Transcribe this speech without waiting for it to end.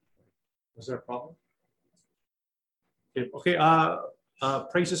Is there a problem? Okay.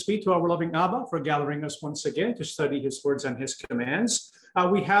 Praises be to our loving Abba for gathering us once again to study his words and his commands.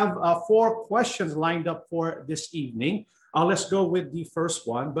 We have 4 questions lined up for this evening. Let's go with the first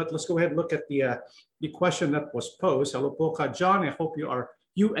one, but let's go ahead and look at the question that was posed. Hello po ka, John. I hope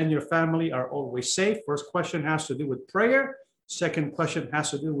you and your family are always safe. First question has to do with prayer. Second question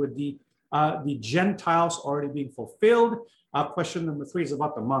has to do with the Gentiles already being fulfilled. Question number 3 is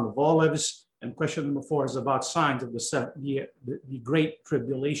about the Mount of Olives. And question number 4 is about signs of the Great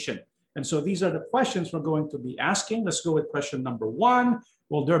Tribulation. And so these are the questions we're going to be asking. Let's go with question number 1.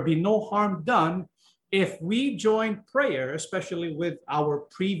 Will there be no harm done if we join prayer, especially with our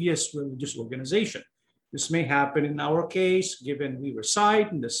previous religious organization? This may happen in our case, given we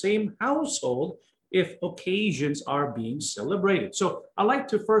reside in the same household, if occasions are being celebrated. So I'd like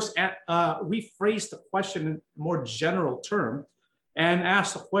to first rephrase the question in a more general term and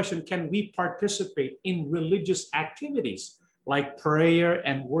ask the question, can we participate in religious activities like prayer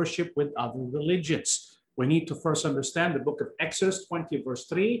and worship with other religions? We need to first understand the book of Exodus 20 verse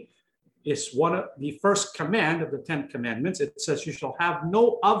 3 is one of the first command of the 10 commandments. It says, you shall have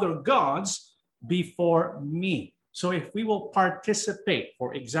no other gods before me. So if we will participate,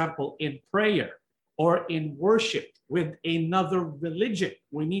 for example, in prayer or in worship with another religion,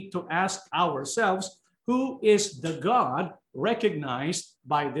 we need to ask ourselves, who is the God recognized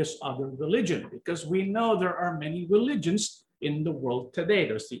by this other religion? Because we know there are many religions in the world today.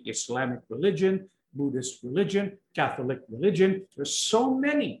 There's the Islamic religion, Buddhist religion, Catholic religion. There's so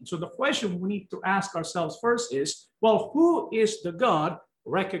many. So the question we need to ask ourselves first is, well, who is the God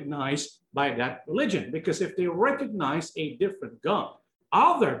recognized by that religion? Because if they recognize a different God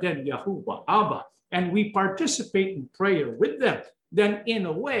other than Yahuwah, Abba, and we participate in prayer with them, then in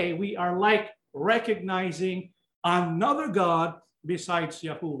a way we are like recognizing another God besides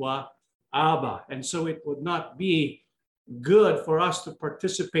Yahuwah, Abba. And so it would not be good for us to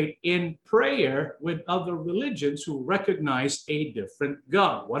participate in prayer with other religions who recognize a different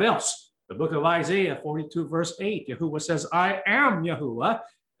God. What else? The book of Isaiah 42 verse 8, Yahuwah says, I am Yahuwah,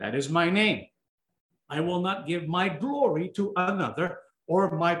 that is my name. I will not give my glory to another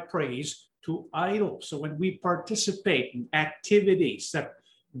or my praise to idols. So when we participate in activities that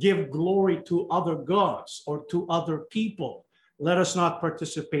give glory to other gods or to other people, let us not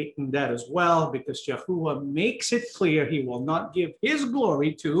participate in that as well, because Yahuwah makes it clear he will not give his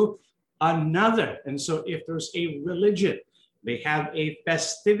glory to another. And so if there's a religion, they have a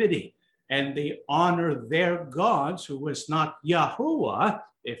festivity, and they honor their gods who is not Yahuwah,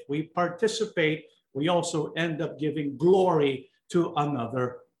 if we participate, we also end up giving glory to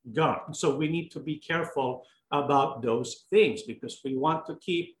another God. So we need to be careful about those things, because we want to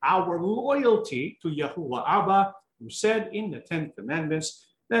keep our loyalty to Yahuwah Abba, who said in the 10 commandments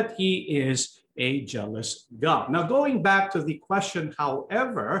that he is a jealous God. Now, going back to the question,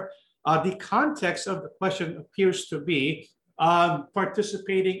 however, the context of the question appears to be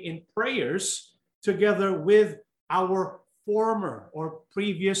participating in prayers together with our former or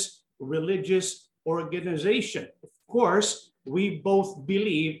previous religious organization. Of course, we both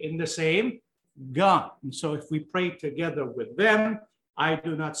believe in the same God. And so if we pray together with them, I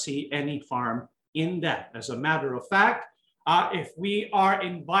do not see any harm in that. As a matter of fact, if we are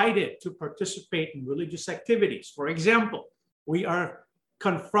invited to participate in religious activities, for example, we are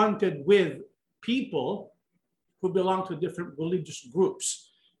confronted with people who belong to different religious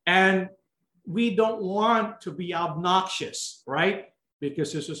groups, and we don't want to be obnoxious, right?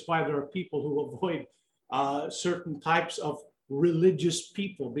 Because this is why there are people who avoid certain types of religious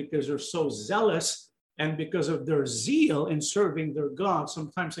people, because they're so zealous, and because of their zeal in serving their God,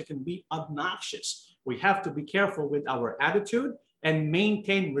 sometimes it can be obnoxious. We have to be careful with our attitude and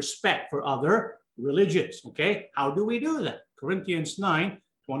maintain respect for other religions, okay? How do we do that? Corinthians 9,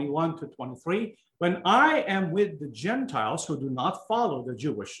 21 to 23. When I am with the Gentiles who do not follow the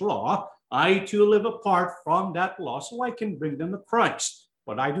Jewish law, I too live apart from that law so I can bring them to Christ.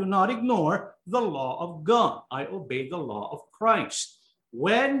 But I do not ignore the law of God. I obey the law of Christ.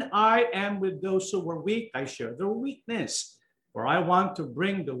 When I am with those who are weak, I share their weakness. For I want to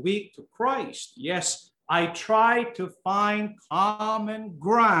bring the weak to Christ. Yes, I try to find common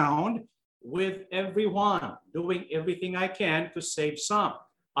ground with everyone, doing everything I can to save some.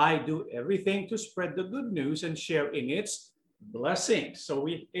 I do everything to spread the good news and share in its blessings. So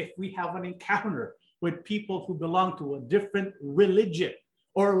if we have an encounter with people who belong to a different religion,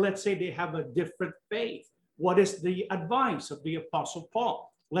 or let's say they have a different faith, what is the advice of the Apostle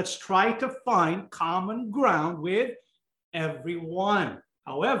Paul? Let's try to find common ground with everyone.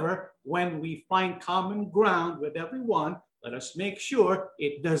 However, when we find common ground with everyone, let us make sure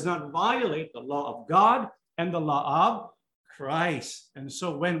it does not violate the law of God and the law of Christ. And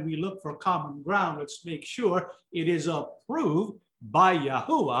so when we look for common ground, let's make sure it is approved by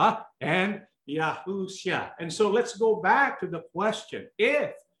Yahuwah and Yahushua. And so let's go back to the question.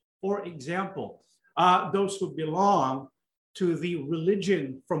 If, for example, those who belong to the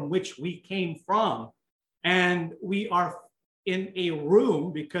religion from which we came from, and we are in a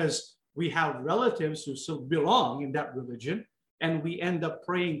room because we have relatives who still belong in that religion, and we end up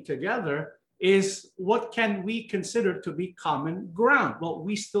praying together, is what can we consider to be common ground? Well,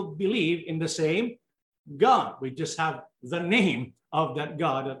 we still believe in the same God. We just have the name of that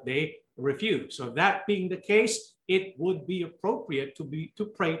God that they refuse. So that being the case, it would be appropriate to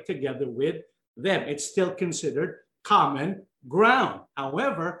pray together with them. It's still considered common ground.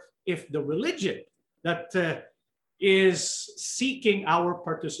 However, if the religion that is seeking our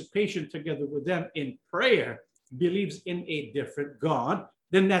participation together with them in prayer believes in a different God,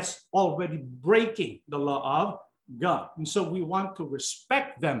 then that's already breaking the law of God. And so we want to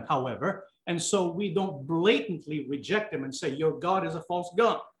respect them, however, and so we don't blatantly reject them and say, your God is a false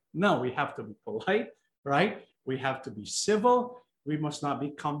God. No, we have to be polite, right? We have to be civil. We must not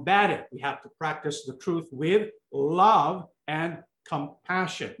be combative. We have to practice the truth with love and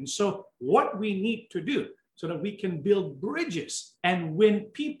compassion. And so what we need to do so that we can build bridges and win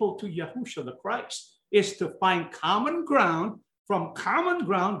people to Yahushua the Christ is to find common ground. From common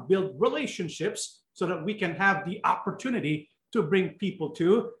ground, build relationships so that we can have the opportunity to bring people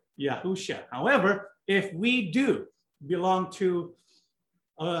to Yahushua. However, if we do belong to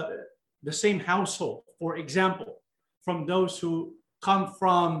the same household, for example, from those who come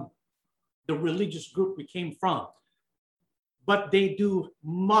from the religious group we came from, but they do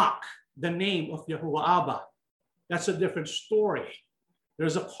mock the name of Yahuwah Abba, that's a different story.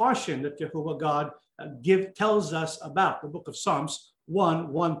 There's a caution that Yahuwah God tells us about. The book of Psalms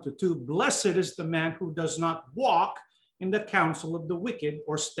 1:1-2. Blessed is the man who does not walk in the counsel of the wicked,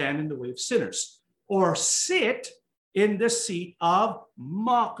 or stand in the way of sinners, or sit in the seat of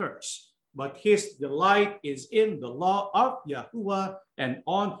mockers. But his delight is in the law of Yahuwah, and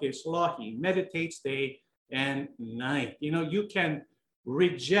on his law he meditates day and night. You know, you can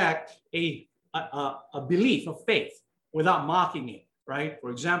reject a belief of faith without mocking it, right? For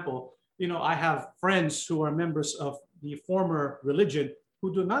example, you know, I have friends who are members of the former religion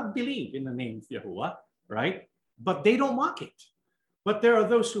who do not believe in the name of Yahuwah, right? But they don't mock it. But there are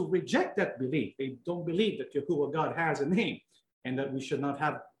those who reject that belief. They don't believe that Yahuwah God has a name and that we should not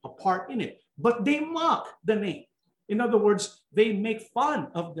have a part in it. But they mock the name. In other words, they make fun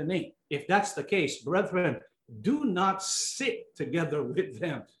of the name. If that's the case, brethren, do not sit together with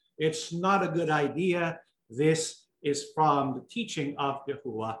them. It's not a good idea. This is from the teaching of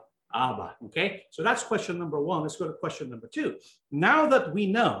Yahuwah Abba. Okay, so that's question number one. Let's go to question number two. Now that we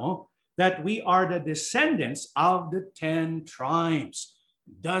know that we are the descendants of the 10 tribes,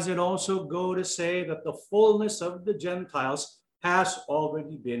 does it also go to say that the fullness of the Gentiles has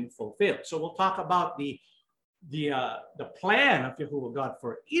already been fulfilled? So we'll talk about the plan of Yahuwah God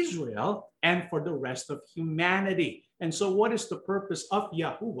for Israel and for the rest of humanity. And so what is the purpose of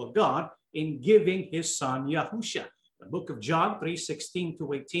Yahuwah God in giving his son Yahushua? The book of John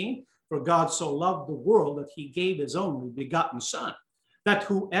 3:16-18, for God so loved the world that he gave his only begotten son, that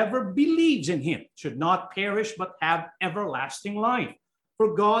whoever believes in him should not perish but have everlasting life.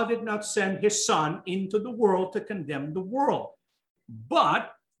 For God did not send his son into the world to condemn the world,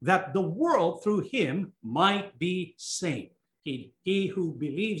 but that the world through him might be saved. He who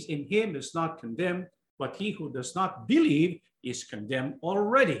believes in him is not condemned, but he who does not believe is condemned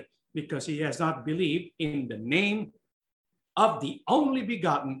already, because he has not believed in the name of the only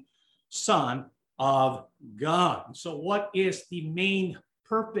begotten Son of God. So what is the main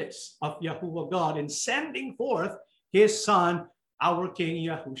purpose of Yahuwah God in sending forth his son, our King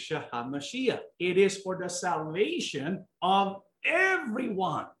Yahushua HaMashiach? It is for the salvation of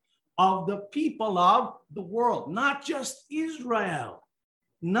everyone, of the people of the world, not just Israel,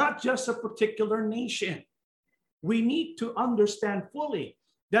 not just a particular nation. We need to understand fully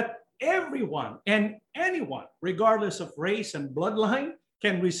that everyone and anyone, regardless of race and bloodline,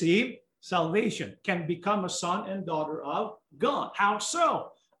 can receive salvation, can become a son and daughter of God. How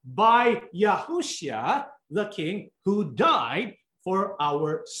so? By Yahushua, the King, who died for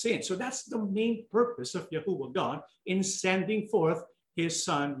our sins. So that's the main purpose of Yahuwah God in sending forth his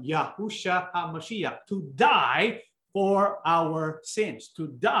son, Yahushua HaMashiach, to die for our sins, to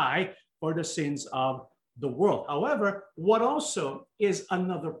die for the sins of the world. However, what also is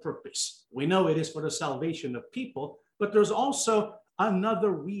another purpose? We know it is for the salvation of people, but there's also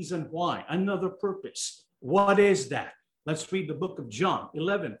another reason why, another purpose. What is that? Let's read the book of John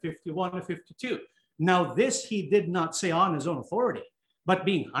 11:51 to 52. Now this he did not say on his own authority, but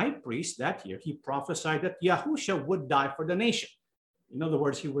being high priest that year, he prophesied that Yahusha would die for the nation. In other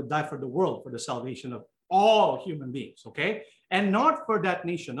words, he would die for the world, for the salvation of all human beings, okay? And not for that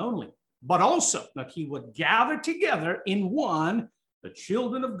nation only, but also that he would gather together in one the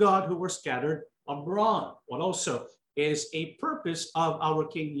children of God who were scattered abroad. What also is a purpose of our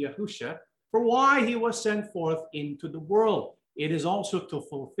King Yahusha for why he was sent forth into the world. It is also to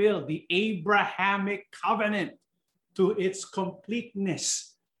fulfill the Abrahamic covenant to its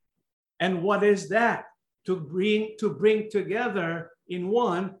completeness. And what is that? To bring together in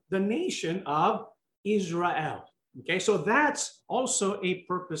one the nation of Israel. Okay, so that's also a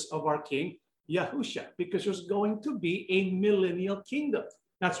purpose of our King Yahusha, because there's going to be a millennial kingdom.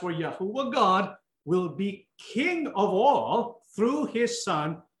 That's where Yahuwah God will be king of all through his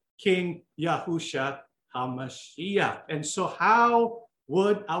son, King Yahusha HaMashiach. And so how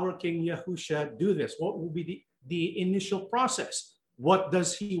would our King Yahusha do this? What will be the initial process? What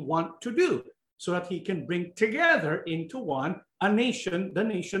does he want to do so that he can bring together into one a nation, the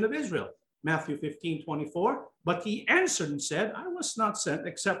nation of Israel? Matthew 15:24. But he answered and said, I was not sent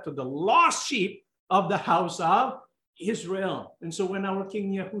except to the lost sheep of the house of Israel. And so when our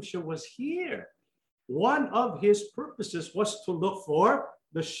King Yahusha was here, one of his purposes was to look for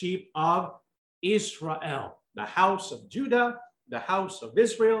the sheep of Israel, the house of Judah, the house of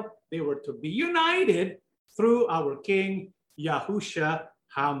Israel. They were to be united through our King Yahusha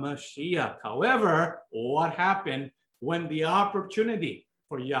HaMashiach. However, what happened when the opportunity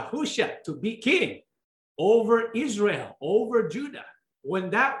for Yahusha to be king over Israel, over Judah, when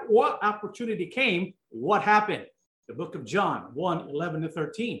that opportunity came, what happened? The book of John 1:11 to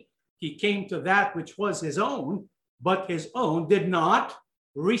 13. He came to that which was his own, but his own did not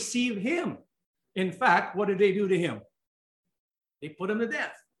receive him. In fact, what did they do to him? They put him to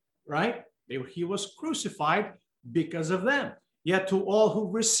death, right? He was crucified because of them. Yet to all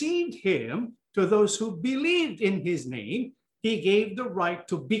who received him, to those who believed in his name, he gave the right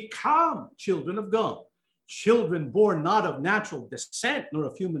to become children of God. Children born not of natural descent, nor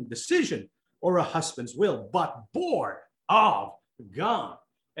of human decision, or a husband's will, but born of God.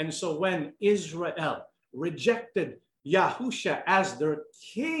 And so when Israel rejected Yahusha as their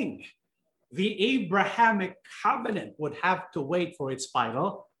king, the Abrahamic covenant would have to wait for its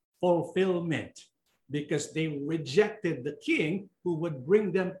final fulfillment, because they rejected the king who would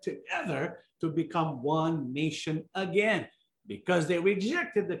bring them together to become one nation again. Because they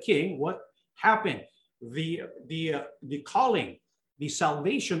rejected the king, what happened? The calling, the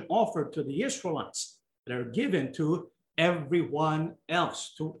salvation offered to the Israelites, they're given to everyone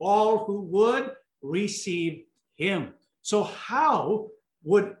else, to all who would receive him. So how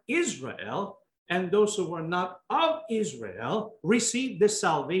would Israel and those who were not of Israel receive this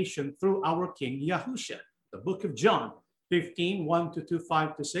salvation through our King Yahusha? The book of John 15:1 to 2,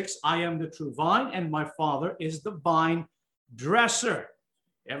 5 to 6. I am the true vine, and my Father is the vine dresser.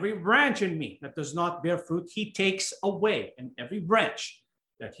 Every branch in me that does not bear fruit, he takes away. And every branch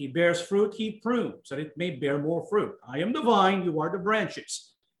that he bears fruit, he prunes, that it may bear more fruit. I am the vine, you are the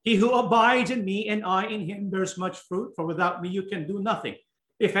branches. He who abides in me and I in him bears much fruit, for without me you can do nothing.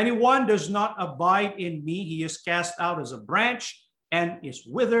 If anyone does not abide in me, he is cast out as a branch and is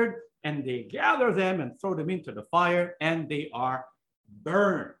withered, and they gather them and throw them into the fire, and they are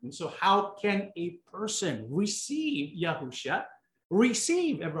burned. And so how can a person receive Yahusha,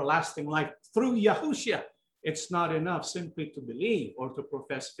 receive everlasting life through Yahusha? It's not enough simply to believe or to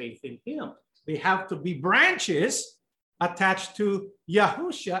profess faith in him. They have to be branches attached to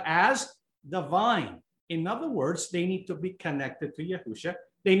Yahusha as the vine. In other words, they need to be connected to Yahusha.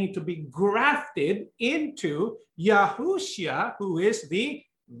 They need to be grafted into Yahusha, who is the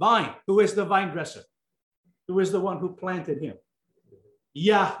vine. Who is the vine dresser? Who is the one who planted him?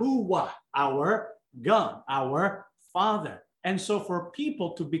 Yahuwah, our God, our Father. And so for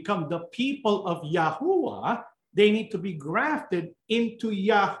people to become the people of Yahuwah, they need to be grafted into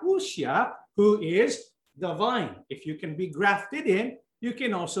Yahusha, who is the vine. If you can be grafted in, you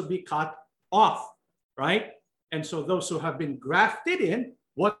can also be cut off, right? And so those who have been grafted in,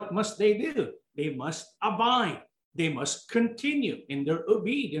 what must they do? They must abide. They must continue in their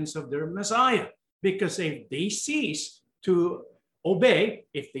obedience of their Messiah. Because if they cease to obey,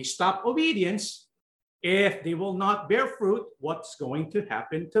 if they stop obedience, if they will not bear fruit, what's going to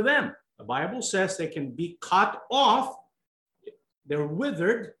happen to them? The Bible says they can be cut off, they're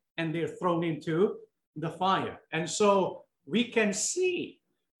withered, and they're thrown into the fire. And so we can see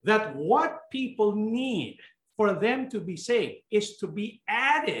that what people need for them to be saved is to be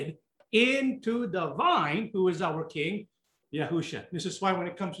added into the vine, who is our King, Yahusha. This is why when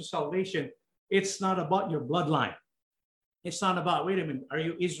it comes to salvation, it's not about your bloodline. It's not about, wait a minute, are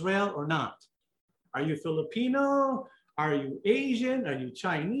you Israel or not? Are you Filipino? Are you Asian? Are you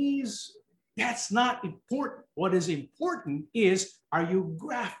Chinese? That's not important. What is important is, are you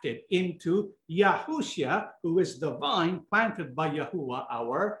grafted into Yahusha, who is the vine planted by Yahuwah,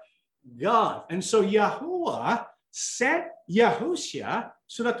 our God. And so Yahuwah sent Yahusha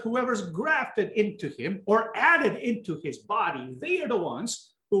so that whoever's grafted into him or added into his body, they are the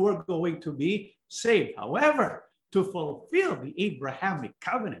ones who are going to be saved. However, to fulfill the Abrahamic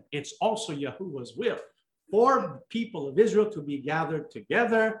covenant, it's also Yahuwah's will for the people of Israel to be gathered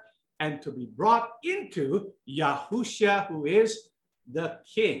together and to be brought into Yahusha, who is the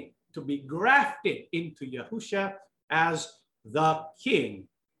king, to be grafted into Yahusha as the king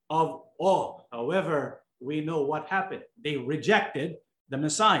of all. However, we know what happened. They rejected the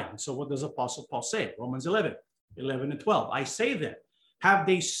Messiah. And so what does Apostle Paul say? Romans 11 and 12. I say then, have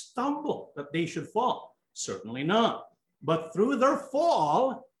they stumbled that they should fall? Certainly not. But through their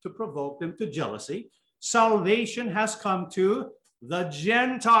fall, to provoke them to jealousy, salvation has come to the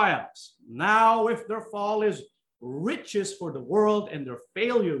Gentiles. Now, if their fall is riches for the world and their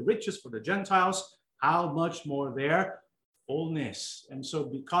failure riches for the Gentiles, how much more their fullness. And so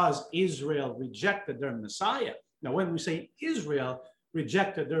because Israel rejected their Messiah, now when we say Israel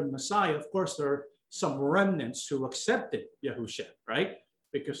rejected their Messiah, of course there are some remnants who accepted Yahusha, right?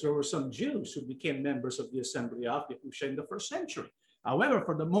 Because there were some Jews who became members of the assembly of Yahusha in the first century. However,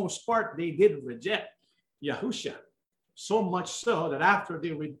 for the most part, they did reject Yahusha. So much so that after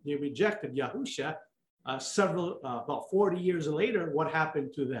they rejected Yahusha, about 40 years later, what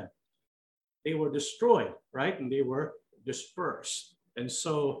happened to them? They were destroyed, right? And they were dispersed. And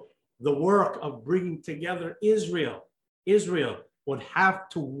so the work of bringing together Israel would have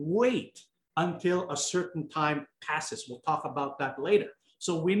to wait until a certain time passes. We'll talk about that later.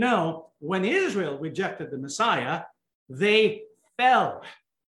 So we know when Israel rejected the Messiah, they fell.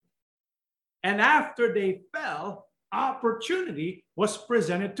 And after they fell, opportunity was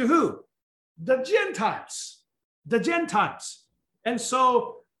presented to who? The Gentiles. The Gentiles. And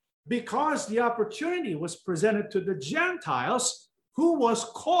so because the opportunity was presented to the Gentiles, who was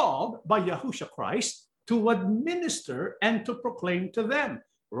called by Yahushua Christ to administer and to proclaim to them.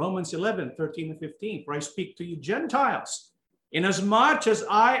 Romans 11, 13 and 15. For I speak to you Gentiles, inasmuch as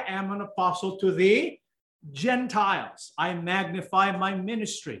I am an apostle to the Gentiles, I magnify my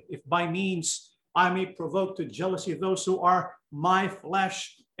ministry, if by means I may provoke to jealousy those who are my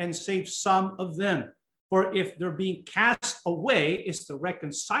flesh and save some of them. For if they're being cast away is the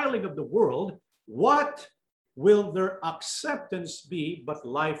reconciling of the world, what will their acceptance be but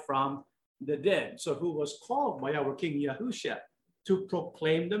life from the dead? So who was called by our King Yahusha to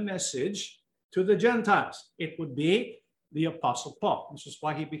proclaim the message to the Gentiles? It would be the Apostle Paul. This is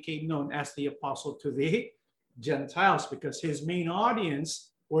why he became known as the Apostle to the Gentiles, because his main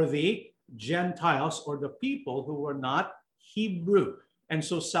audience were the Gentiles, or the people who were not Hebrew. And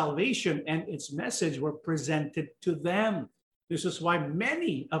so salvation and its message were presented to them. This is why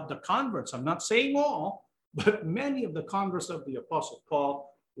many of the converts, I'm not saying all, but many of the converts of the Apostle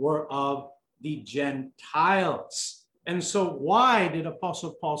Paul were of the Gentiles. And so why did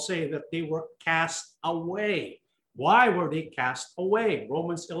Apostle Paul say that they were cast away? Why were they cast away?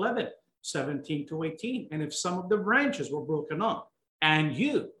 Romans 11, 17 to 18. And if some of the branches were broken off, and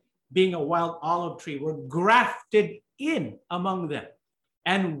you, being a wild olive tree, were grafted in among them,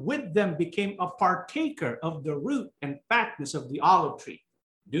 and with them became a partaker of the root and fatness of the olive tree,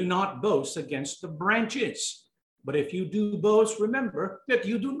 do not boast against the branches. But if you do boast, remember that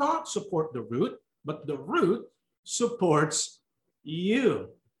you do not support the root, but the root supports you.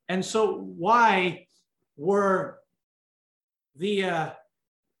 And so why were the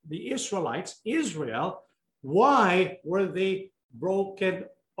Israelites, Israel, why were they broken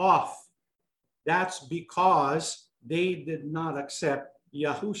off? That's because they did not accept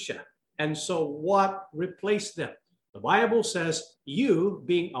Yahusha. And so what replaced them? The Bible says, you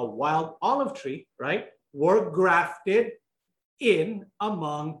being a wild olive tree, right, were grafted in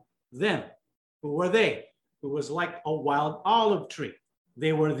among them. Who were they? Who was like a wild olive tree?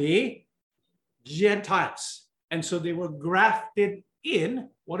 They were the Gentiles. And so they were grafted in.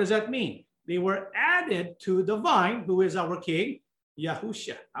 What does that mean? They were added to the vine, who is our King,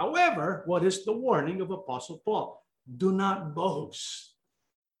 Yahusha. However, what is the warning of Apostle Paul? Do not boast.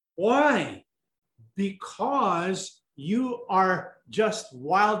 Why? Because you are just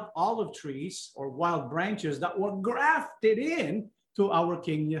wild olive trees or wild branches that were grafted in to our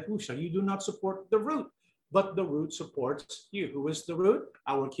King Yahusha. You do not support the root, but the root supports you. Who is the root?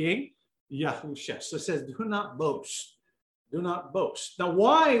 Our King Yahusha. So it says, do not boast. Do not boast. Now,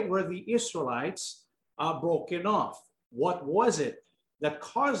 why were the Israelites broken off? What was it that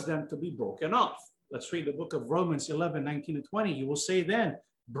caused them to be broken off? Let's read the book of Romans 11, 19 to 20. You will say then,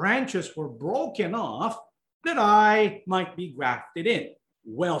 branches were broken off that I might be grafted in.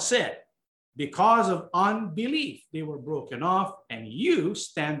 Well said. Because of unbelief, they were broken off, and you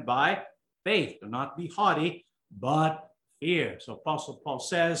stand by faith. Do not be haughty, but fear. So Apostle Paul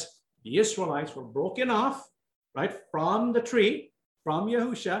says the Israelites were broken off, right, from the tree, from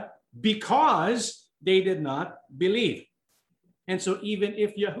Yahusha, because they did not believe. And so even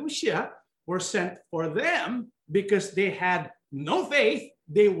if Yahusha were sent for them because they had no faith,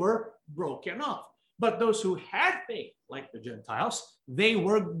 they were broken off. But those who had faith, like the Gentiles, they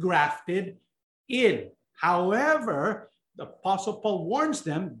were grafted in. However, the Apostle Paul warns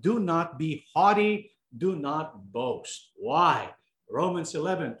them, do not be haughty, do not boast. Why? Romans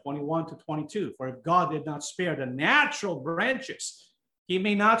 11, 21 to 22. For if God did not spare the natural branches, he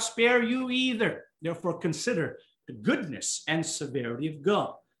may not spare you either. Therefore, consider the goodness and severity of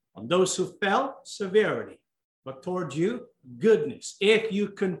God. On those who fell, severity, but toward you, goodness. If you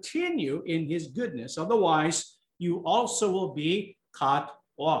continue in his goodness, otherwise, you also will be cut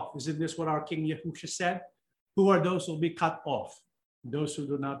off. Isn't this what our King Yahusha said? Who are those who will be cut off? Those who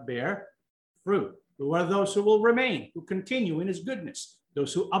do not bear fruit. Who are those who will remain, who continue in his goodness?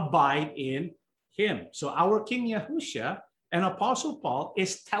 Those who abide in him. So our King Yahusha and Apostle Paul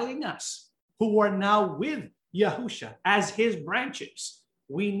is telling us who are now with Yahusha as his branches,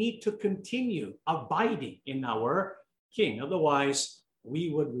 we need to continue abiding in our King. Otherwise, we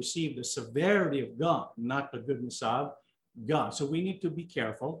would receive the severity of God, not the goodness of God. So we need to be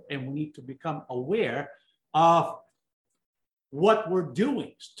careful, and we need to become aware of what we're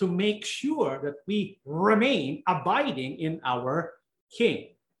doing to make sure that we remain abiding in our King.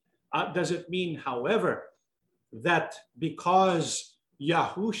 Does it mean, however, that because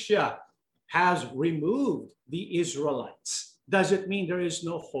Yahusha has removed the Israelites, does it mean there is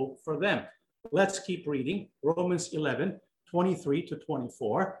no hope for them? Let's keep reading Romans 11, 23 to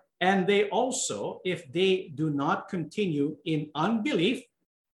 24. And they also, if they do not continue in unbelief,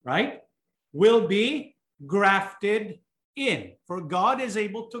 right, will be grafted in. For God is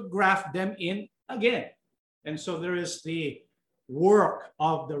able to graft them in again. And so there is the work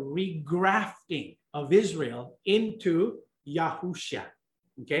of the regrafting of Israel into Yahusha.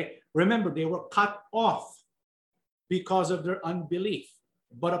 Okay, remember, they were cut off because of their unbelief.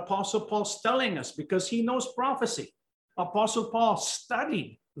 But Apostle Paul's telling us, because he knows prophecy, Apostle Paul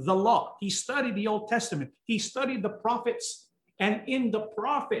studied the law. He studied the Old Testament. He studied the prophets. And in the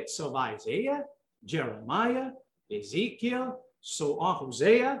prophets of Isaiah, Jeremiah, Ezekiel, so on,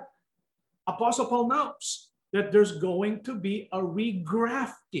 Hosea, Apostle Paul knows that there's going to be a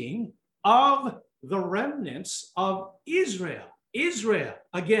regrafting of the remnants of Israel. Israel,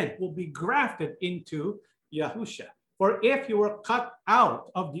 again, will be grafted into Yahusha. For if you were cut out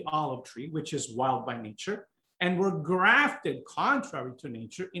of the olive tree, which is wild by nature, and were grafted contrary to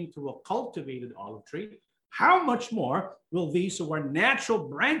nature into a cultivated olive tree, how much more will these who are natural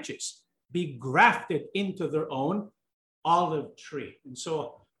branches be grafted into their own olive tree? And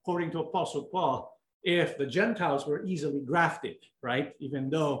so, according to Apostle Paul, if the Gentiles were easily grafted, right, even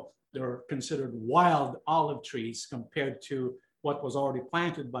though they're considered wild olive trees compared to what was already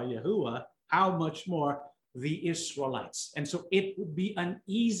planted by Yahuwah, how much more the Israelites? And so it would be an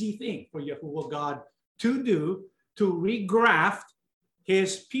easy thing for Yahuwah God to do, to regraft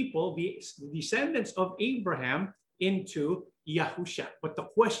his people, the descendants of Abraham, into Yahusha. But the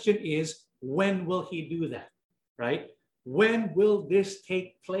question is, when will he do that, right? When will this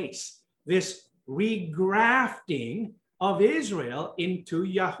take place? This regrafting of Israel into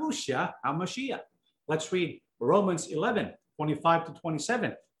Yahusha HaMashiach. Let's read Romans 11, 25 to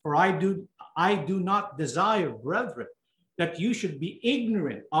 27. For I do not desire, brethren, that you should be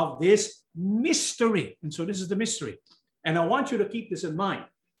ignorant of this mystery. And so this is the mystery. And I want you to keep this in mind,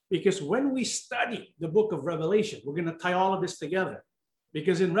 because when we study the book of Revelation, we're going to tie all of this together.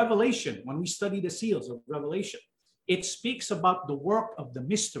 Because in Revelation, when we study the seals of Revelation, it speaks about the work of the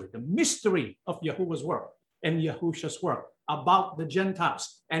mystery of Yahuwah's work and Yahusha's work about the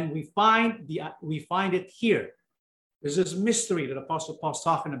Gentiles. And we find it here. There's this mystery that Apostle Paul's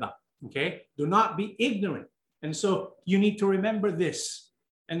talking about. Okay, do not be ignorant. And so you need to remember this.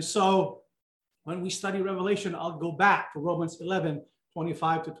 And so when we study Revelation, I'll go back to Romans 11,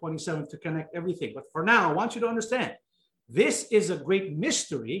 25 to 27 to connect everything. But for now, I want you to understand, this is a great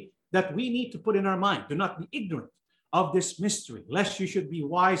mystery that we need to put in our mind. Do not be ignorant of this mystery, lest you should be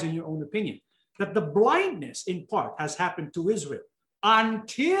wise in your own opinion. That the blindness in part has happened to Israel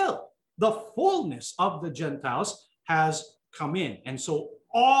until the fullness of the Gentiles has come in. And so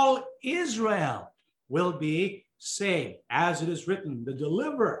all Israel will be saved. As it is written, the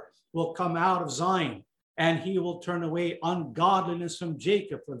deliverer will come out of Zion, and he will turn away ungodliness from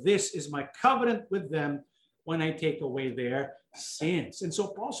Jacob. For this is my covenant with them when I take away their sins. And so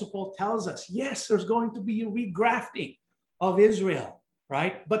Apostle Paul tells us, yes, there's going to be a regrafting of Israel,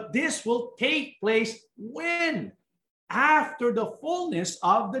 right? But this will take place when? After the fullness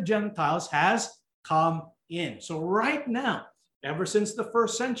of the Gentiles has come in. So right now, ever since the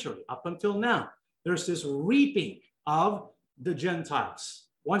first century up until now, there's this reaping of the Gentiles.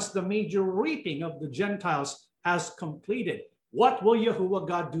 Once the major reaping of the Gentiles has completed, what will Yahuwah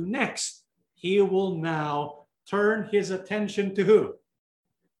God do next? He will now turn his attention to who?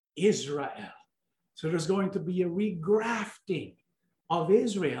 Israel. So there's going to be a regrafting of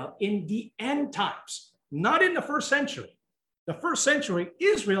Israel in the end times, not in the first century. The first century,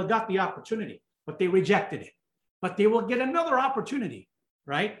 Israel got the opportunity, but they rejected it. But they will get another opportunity,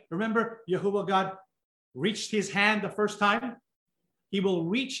 right? Remember, Yahuwah God reached his hand the first time. He will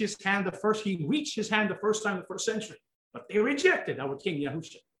reach his hand he reached his hand the first time in the first century, but they rejected our King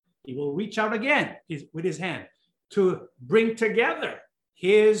Yahushua. He will reach out again with his hand to bring together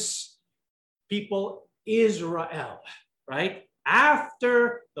his people Israel, right?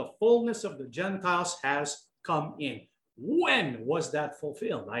 After the fullness of the Gentiles has come in. When was that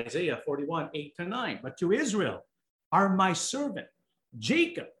fulfilled? Isaiah 41, 8-9. But to Israel are my servant,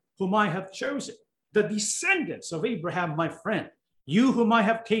 Jacob, whom I have chosen, the descendants of Abraham, my friend, you whom I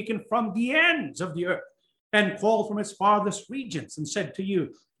have taken from the ends of the earth and called from its farthest regions and said to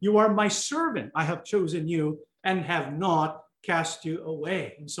you, you are my servant, I have chosen you and have not cast you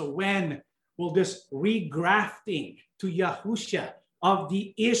away. And so when will this regrafting to Yahushua of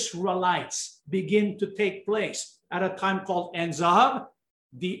the Israelites begin to take place? At a time called ends of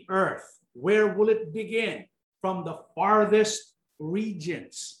the earth. Where will it begin? From the farthest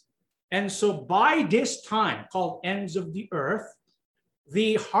regions. And so by this time called ends of the earth,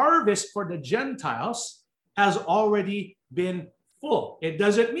 the harvest for the Gentiles has already been full. It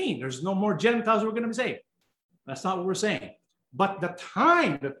doesn't mean there's no more Gentiles who are going to be saved. That's not what we're saying. But the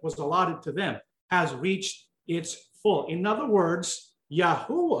time that was allotted to them has reached its full. In other words,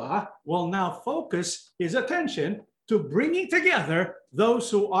 Yahuwah will now focus his attention to bringing together those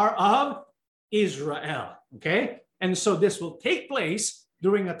who are of Israel. Okay? And so this will take place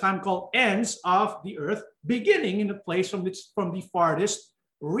during a time called ends of the earth, beginning in a place from the farthest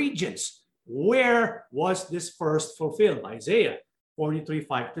regions. Where was this first fulfilled? Isaiah 43,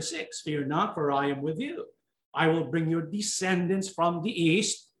 5-6. Fear not, for I am with you. I will bring your descendants from the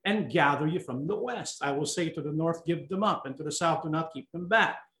east and gather you from the west. I will say to the north, give them up, and to the south, do not keep them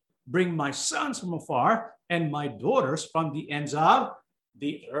back. Bring my sons from afar and my daughters from the ends of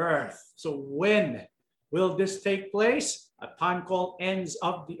the earth. So when will this take place? A time called ends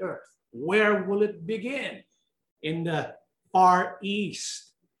of the earth. Where will it begin? In the far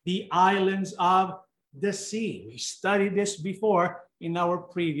east, the islands of the sea. We studied this before in our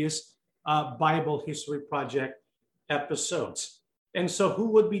previous Bible History Project episodes. And so who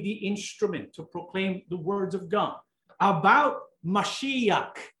would be the instrument to proclaim the words of God about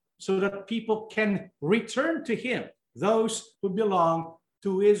Mashiach so that people can return to him, those who belong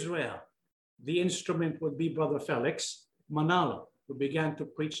to Israel? The instrument would be Brother Felix Manalo, who began to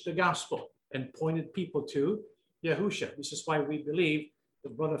preach the gospel and pointed people to Yahushua. This is why we believe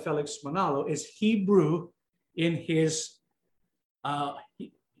that Brother Felix Manalo is Hebrew in his,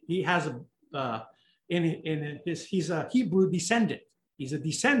 he's a Hebrew descendant. He's a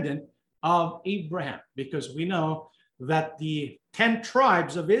descendant of Abraham, because we know that the 10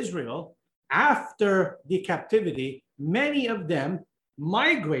 tribes of Israel, after the captivity, many of them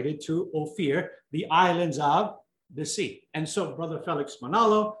migrated to Ophir, the islands of the sea. And so Brother Felix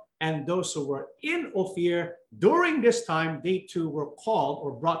Manalo and those who were in Ophir during this time, they too were called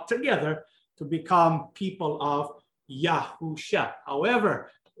or brought together to become people of Yahushua.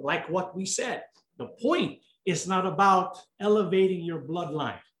 However, like what we said, the point is not about elevating your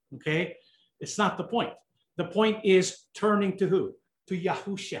bloodline, okay? It's not the point. The point is turning to who? To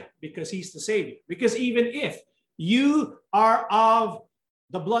Yahushua, because he's the Savior. Because even if you are of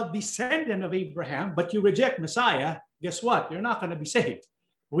the blood descendant of Abraham, but you reject Messiah, guess what? You're not going to be saved.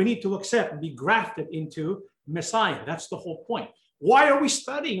 We need to accept and be grafted into Messiah. That's the whole point. Why are we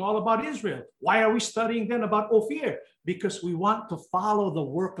studying all about Israel? Why are we studying then about Ophir? Because we want to follow the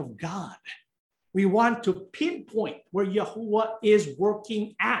work of God. We want to pinpoint where Yahuwah is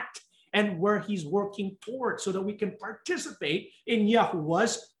working at and where he's working towards so that we can participate in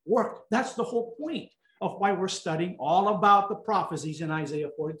Yahuwah's work. That's the whole point of why we're studying all about the prophecies in Isaiah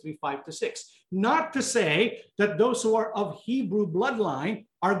 43, 5 to 6. Not to say that those who are of Hebrew bloodline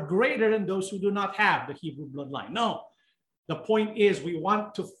are greater than those who do not have the Hebrew bloodline. No, the point is we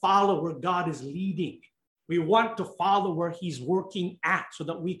want to follow where God is leading. We want to follow where he's working at so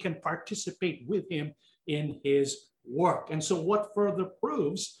that we can participate with him in his work. And so what further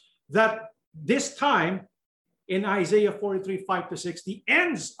proves that this time in Isaiah 43, 5 to 6, the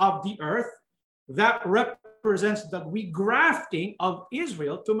ends of the earth, that represents the regrafting of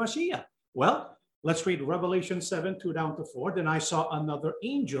Israel to Mashiach. Well, let's read Revelation 7, 2 down to 4. Then I saw another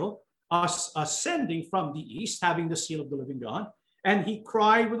angel ascending from the east, having the seal of the living God. And he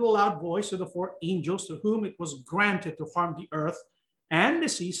cried with a loud voice to the four angels to whom it was granted to harm the earth and the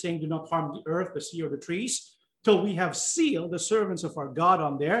sea, saying, do not harm the earth, the sea, or the trees, till we have sealed the servants of our God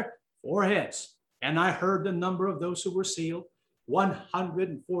on their foreheads. And I heard the number of those who were sealed,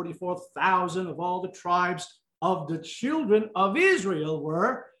 144,000 of all the tribes of the children of Israel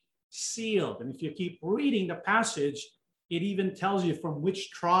were sealed. And if you keep reading the passage, it even tells you from which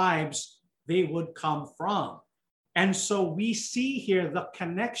tribes they would come from. And so we see here the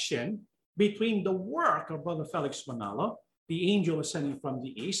connection between the work of Brother Felix Manalo, the angel ascending from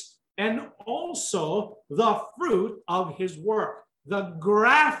the east, and also the fruit of his work, the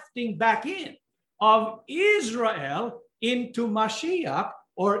grafting back in of Israel into Mashiach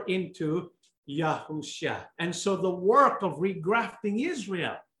or into Yahushua. And so the work of regrafting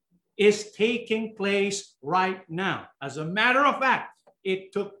Israel is taking place right now. As a matter of fact,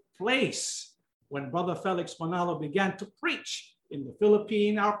 it took place when Brother Felix Manalo began to preach in the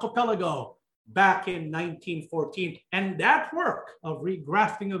Philippine archipelago back in 1914. And that work of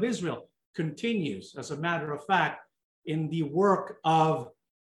regrafting of Israel continues, as a matter of fact, in the work of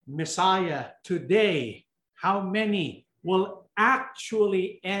Messiah today. How many will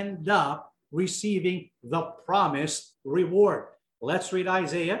actually end up receiving the promised reward? Let's read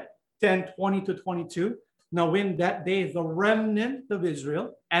Isaiah 10, 20 to 22. Now in that day, the remnant of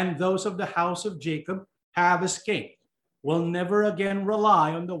Israel and those of the house of Jacob have escaped, will never again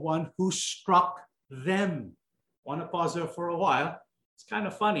rely on the one who struck them. I want to pause there for a while. It's kind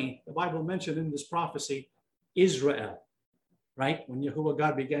of funny. The Bible mentioned in this prophecy, Israel, right? When Yahuwah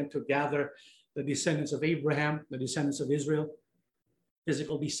God began to gather the descendants of Abraham, the descendants of Israel,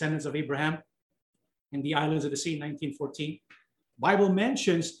 physical descendants of Abraham in the islands of the sea in 1914. Bible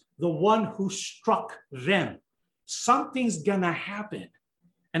mentions the one who struck them. Something's gonna happen.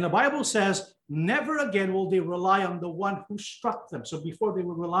 And the Bible says, never again will they rely on the one who struck them. So before they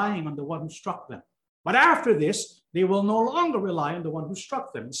were relying on the one who struck them. But after this, they will no longer rely on the one who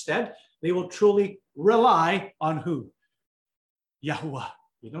struck them. Instead, they will truly rely on who? Yahuwah.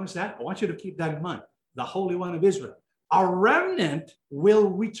 You notice that? I want you to keep that in mind. The Holy One of Israel. A remnant will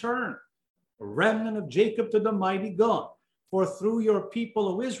return. A remnant of Jacob to the mighty God. For through your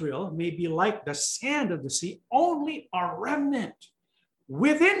people of Israel may be like the sand of the sea, only a remnant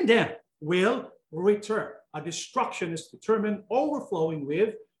within them will return. A destruction is determined, overflowing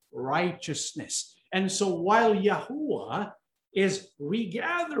with righteousness. And so while Yahuwah is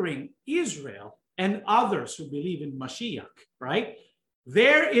regathering Israel and others who believe in Mashiach, right?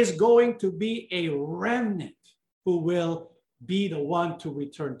 There is going to be a remnant who will be the one to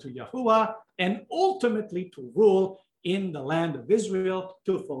return to Yahuwah and ultimately to rule in the land of Israel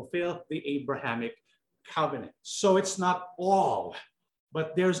to fulfill the Abrahamic covenant. So it's not all,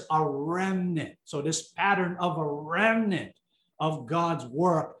 but there's a remnant. So this pattern of a remnant of God's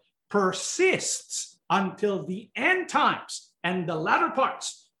work persists until the end times and the latter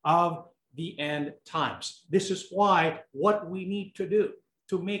parts of the end times. This is why what we need to do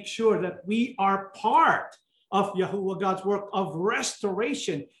to make sure that we are part of Yahuwah God's work of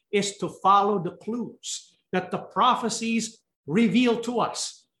restoration is to follow the clues that the prophecies reveal to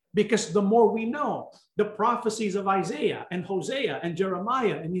us. Because the more we know the prophecies of Isaiah and Hosea and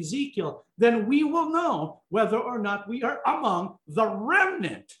Jeremiah and Ezekiel, then we will know whether or not we are among the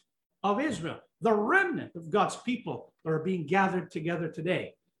remnant of Israel, the remnant of God's people that are being gathered together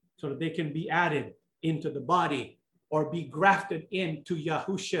today so that they can be added into the body or be grafted into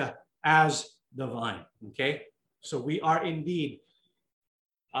Yahushua as the vine, okay? So we are indeed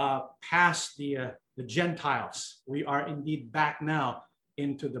past the Gentiles. We are indeed back now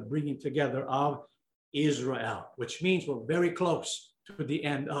into the bringing together of Israel, which means we're very close to the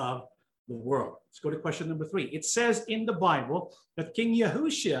end of the world. Let's go to question number 3. It says in the Bible that King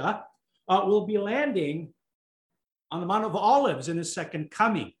Yahushua will be landing on the Mount of Olives in his second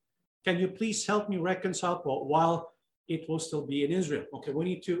coming. Can you please help me reconcile while it will still be in Israel? Okay, we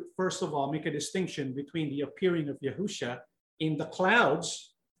need to, first of all, make a distinction between the appearing of Yahushua in the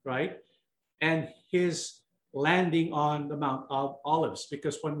clouds, right? and his landing on the Mount of Olives.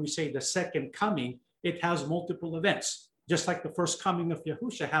 Because when we say the second coming, it has multiple events. Just like the first coming of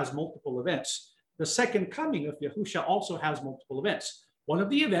Yahusha has multiple events, the second coming of Yahusha also has multiple events. One of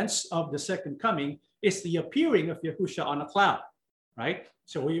the events of the second coming is the appearing of Yahusha on a cloud, right?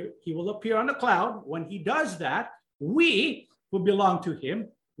 So he will appear on a cloud. When he does that, we who belong to him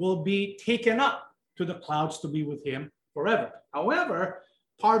will be taken up to the clouds to be with him forever. However,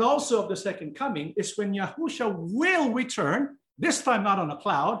 part also of the second coming is when Yahusha will return, this time not on a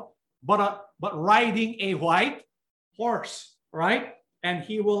cloud, but riding a white horse, right? And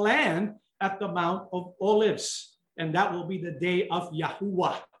he will land at the Mount of Olives. And that will be the day of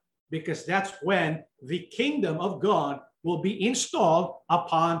Yahuwah, because that's when the kingdom of God will be installed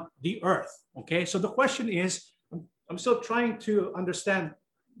upon the earth. Okay, so the question is, I'm still trying to understand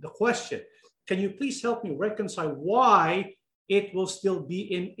the question. Can you please help me reconcile why it will still be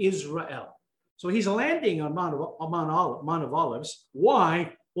in Israel? So he's landing on Mount of Olives.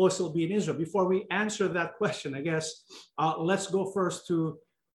 Why will it still be in Israel? Before we answer that question, I guess, let's go first to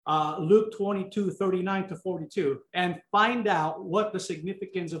Luke 22, 39 to 42, and find out what the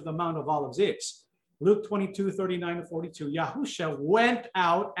significance of the Mount of Olives is. Luke 22, 39 to 42, Yahusha went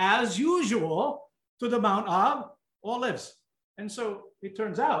out as usual to the Mount of Olives. And so it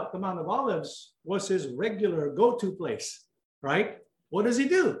turns out the Mount of Olives was his regular go-to place, right? What does he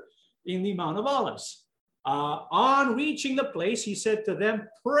do in the Mount of Olives? On reaching the place, he said to them,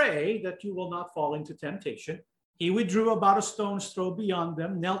 "Pray that you will not fall into temptation." He withdrew about a stone's throw beyond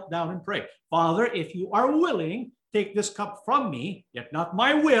them, knelt down and prayed, "Father, if you are willing, take this cup from me, yet not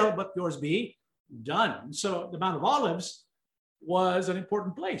my will, but yours be done." So the Mount of Olives was an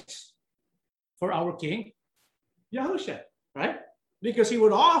important place for our King Yahusha, right? Because he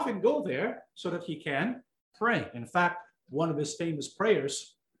would often go there so that he can pray. In fact, one of his famous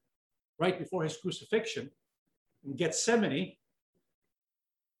prayers right before his crucifixion in Gethsemane,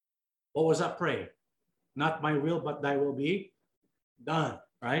 what was that prayer? "Not my will, but thy will be done,"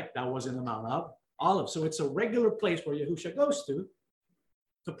 right? That was in the Mount of Olives. So it's a regular place where Yahusha goes to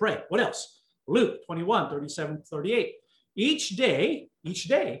pray. What else? Luke 21, 37, 38. Each day,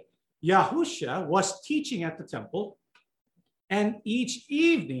 Yahusha was teaching at the temple, and each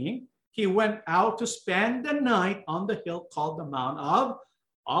evening he went out to spend the night on the hill called the Mount of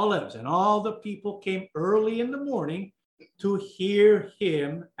Olives. And all the people came early in the morning to hear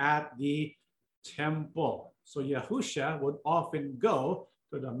him at the temple. So Yahusha would often go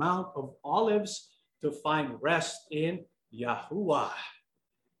to the Mount of Olives to find rest in Yahuwah.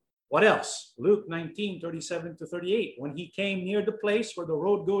 What else? Luke 19, 37 to 38. When he came near the place where the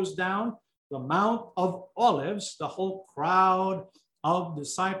road goes down the Mount of Olives, the whole crowd of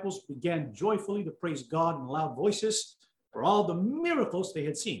disciples began joyfully to praise God in loud voices for all the miracles they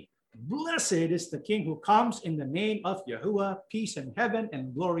had seen. "Blessed is the King who comes in the name of Yahuwah, peace in heaven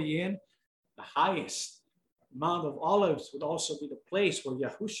and glory in the highest." Mount of Olives would also be the place where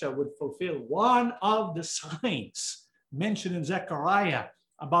Yahusha would fulfill one of the signs mentioned in Zechariah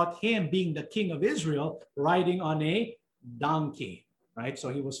about him being the king of Israel riding on a donkey, right? So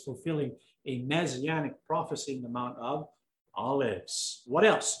he was fulfilling a messianic prophecy in the Mount of Olives. What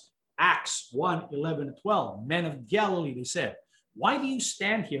else? Acts 1, 11 and 12. "Men of Galilee," they said, "why do you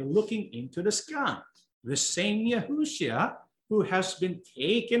stand here looking into the sky? The same Yahushua who has been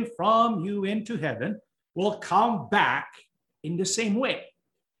taken from you into heaven will come back in the same way.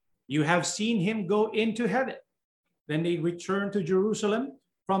 You have seen him go into heaven." Then they returned to Jerusalem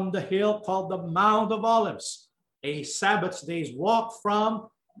from the hill called the Mount of Olives, a Sabbath day's walk from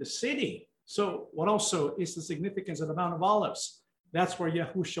the city. So what also is the significance of the Mount of Olives? That's where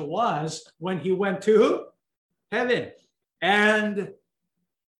Yahusha was when he went to heaven. And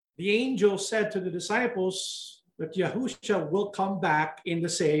the angel said to the disciples that Yahusha will come back in the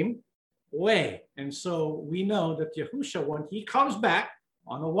same way. And so we know that Yahusha, when he comes back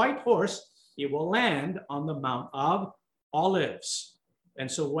on a white horse, he will land on the Mount of Olives. And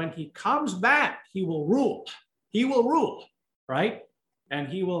so when he comes back, he will rule. He will rule, right? And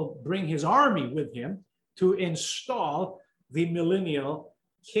he will bring his army with him to install the millennial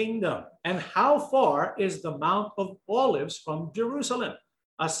kingdom. And how far is the Mount of Olives from Jerusalem?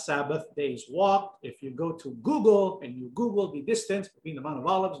 A Sabbath day's walk. If you go to Google and you Google the distance between the Mount of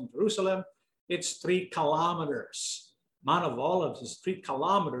Olives and Jerusalem, it's 3 kilometers. Mount of Olives is 3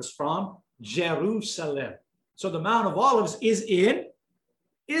 kilometers from Jerusalem. So the Mount of Olives is in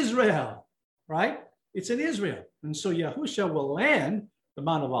Israel, right? It's in Israel. And so Yahusha will land the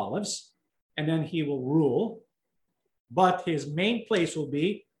Mount of Olives, and then he will rule. But his main place will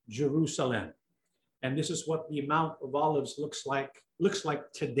be Jerusalem. And this is what the Mount of Olives looks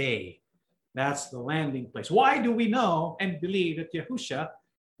like today. That's the landing place. Why do we know and believe that Yahusha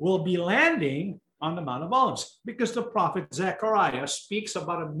will be landing on the Mount of Olives? Because the prophet Zechariah speaks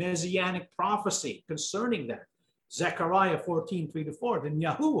about a messianic prophecy concerning that. Zechariah 14:3-4. Then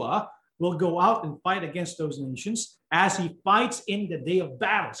Yahuwah will go out and fight against those nations as he fights in the day of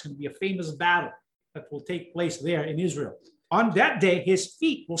battle. It's going to be a famous battle that will take place there in Israel. On that day, his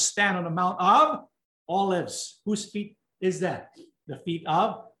feet will stand on the Mount of Olives. Whose feet is that? The feet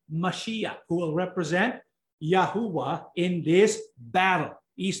of Mashiach, who will represent Yahuwah in this battle,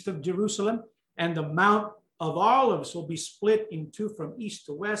 east of Jerusalem. And the Mount of Olives will be split in two from east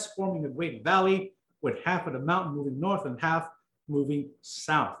to west, forming a great valley with half of the mountain moving north and half moving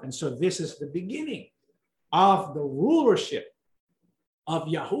south. And so this is the beginning of the rulership of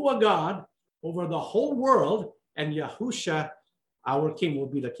Yahuwah God over the whole world, and Yahusha, our king, will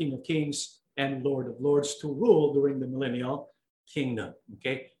be the King of Kings and Lord of Lords to rule during the millennial kingdom.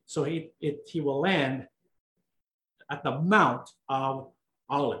 Okay, so he will land at the Mount of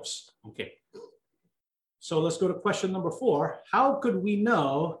Olives. Okay, so let's go to question number 4. How could we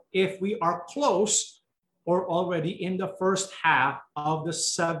know if we are close or already in the first half of the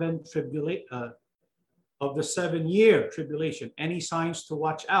 7-year tribulation? Any signs to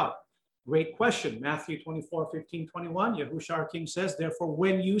watch out? Great question. Matthew 24:15-21. Yahushua our King says, therefore,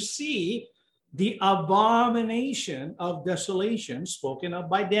 when you see the abomination of desolation spoken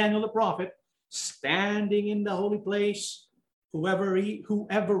of by Daniel the prophet standing in the holy place, whoever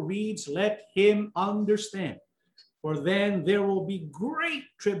reads, let him understand. For then there will be great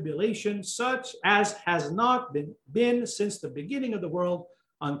tribulation, such as has not been since the beginning of the world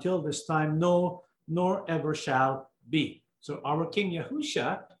until this time, no, nor ever shall be. So our King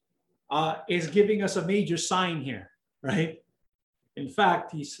Yahusha is giving us a major sign here, right? In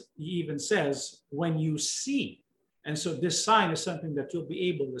fact, he even says, when you see. And so this sign is something that you'll be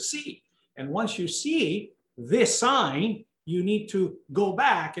able to see. And once you see this sign, you need to go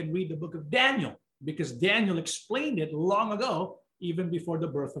back and read the book of Daniel, because Daniel explained it long ago, even before the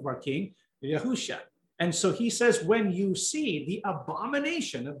birth of our King Yahusha. And so he says, when you see the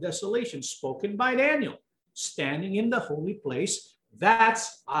abomination of desolation spoken by Daniel standing in the holy place,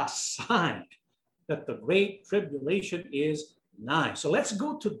 that's a sign that the great tribulation is nigh. So let's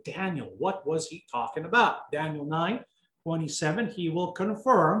go to Daniel. What was he talking about? Daniel 9:27, he will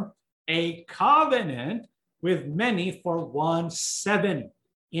confirm a covenant with many for 1 7.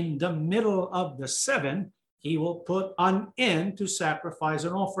 In the middle of the 7, he will put an end to sacrifice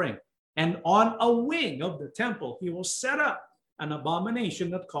and offering. And on a wing of the temple, he will set up an abomination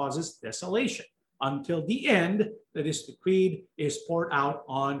that causes desolation until the end that is decreed is poured out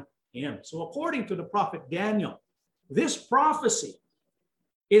on him. So according to the prophet Daniel, this prophecy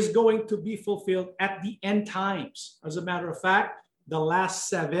is going to be fulfilled at the end times. As a matter of fact, the last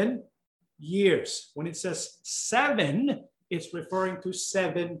 7 years. When it says 7, it's referring to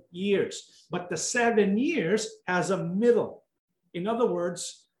 7 years. But the 7 years has a middle. In other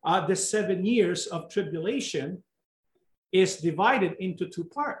words, the 7 years of tribulation is divided into 2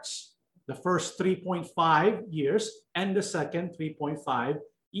 parts. The first 3.5 years and the second 3.5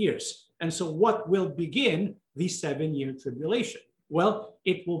 years. And so what will begin the 7-year tribulation? Well,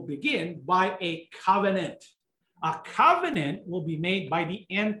 it will begin by a covenant. A covenant will be made by the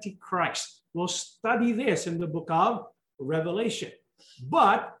Antichrist. We'll study this in the book of Revelation.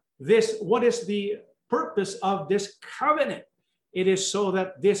 But what is the purpose of this covenant? It is so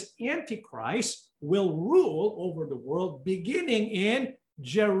that this Antichrist will rule over the world beginning in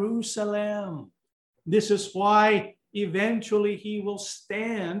Jerusalem. This is why eventually he will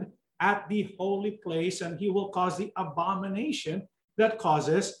stand at the holy place and he will cause the abomination that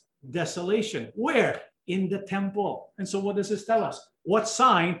causes desolation. Where? In the temple. And so what does this tell us? What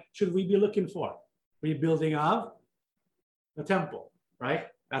sign should we be looking for? Rebuilding of the temple, right?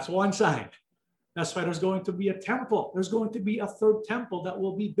 That's one sign. That's why there's going to be a temple. There's going to be a 3rd temple that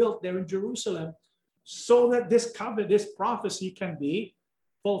will be built there in Jerusalem so that this covenant, this prophecy can be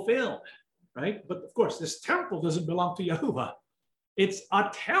fulfilled, right? But of course, this temple doesn't belong to Yahuwah. It's a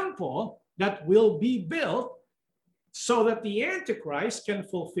temple that will be built so that the Antichrist can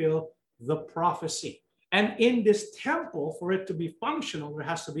fulfill the prophecy. And in this temple, for it to be functional, there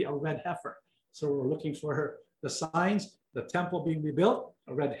has to be a red heifer. So we're looking for the signs, the temple being rebuilt,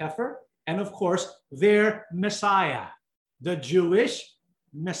 a red heifer, and of course, their Messiah, the Jewish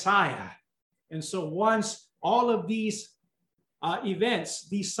Messiah. And so once all of these events,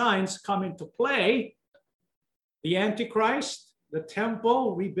 these signs come into play, the Antichrist, the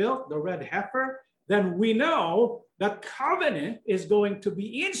temple rebuilt, the red heifer, then we know that covenant is going to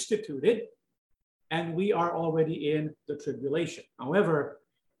be instituted and we are already in the tribulation. However,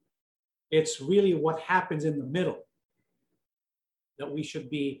 It's really what happens in the middle that we should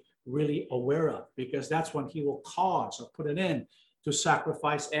be really aware of, because that's when he will cause or put an end to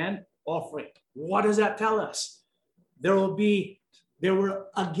sacrifice and offering. What does that tell us? There will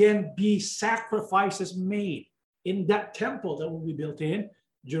again be sacrifices made in that temple that will be built in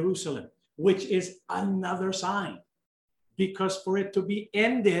Jerusalem, which is another sign. Because for it to be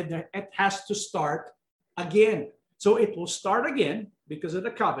ended, it has to start again. So it will start again because of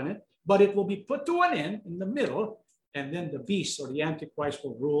the covenant, but it will be put to an end in the middle, and then the beast or the Antichrist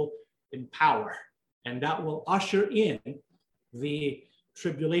will rule in power. And that will usher in the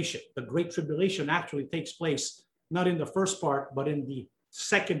tribulation. The Great Tribulation actually takes place not in the first part, but in the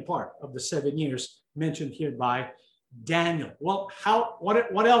second part of the 7 years mentioned here by Daniel. Well,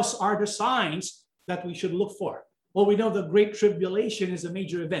 what else are the signs that we should look for? Well, we know the Great Tribulation is a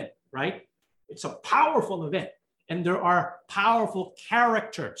major event, right? It's a powerful event, and there are powerful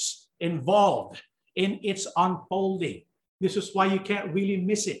characters involved in its unfolding. This is why you can't really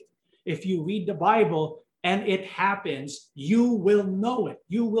miss it. If you read the Bible and it happens, you will know it.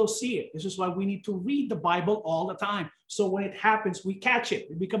 You will see it. This is why we need to read the Bible all the time. So when it happens, we catch it.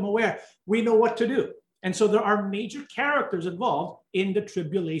 We become aware. We know what to do. And so there are major characters involved in the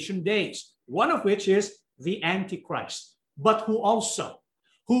tribulation days, one of which is the Antichrist. But who also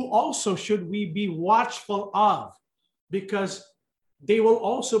should we be watchful of? Because they will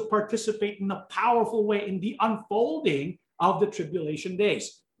also participate in a powerful way in the unfolding of the tribulation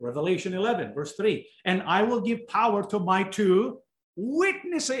days. Revelation 11, verse 3. And I will give power to my 2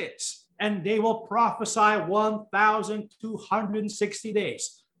 witnesses, and they will prophesy 1,260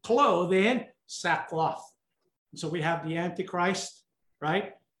 days, clothed in sackcloth. So we have the Antichrist,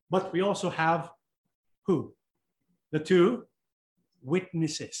 right? But we also have who? The 2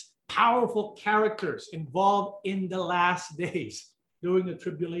 witnesses, powerful characters involved in the last days, during the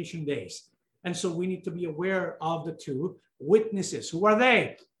tribulation days. And so we need to be aware of the 2 witnesses. Who are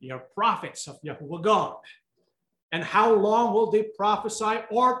they? They are prophets of Yahuwah God. And how long will they prophesy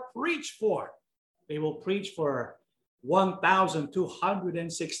or preach for? They will preach for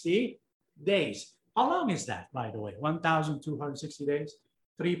 1,260 days. How long is that, by the way? 1,260 days?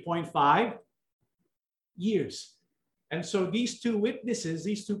 3.5 years. And so these 2 witnesses,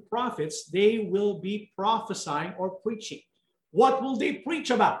 these 2 prophets, they will be prophesying or preaching. What will they preach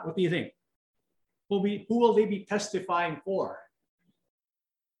about? What do you think? Who will they be testifying for?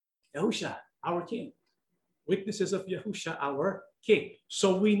 Yahusha, our king. Witnesses of Yahusha, our king.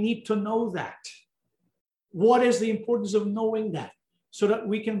 So we need to know that. What is the importance of knowing that? So that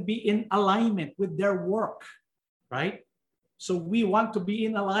we can be in alignment with their work, right? So we want to be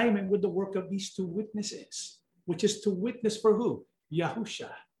in alignment with the work of these 2 witnesses, which is to witness for who?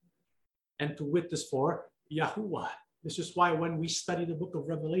 Yahusha. And to witness for Yahuwah. This is why when we study the book of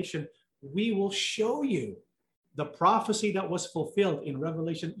Revelation, we will show you the prophecy that was fulfilled in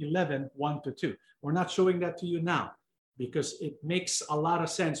Revelation 11, 1-2. We're not showing that to you now because it makes a lot of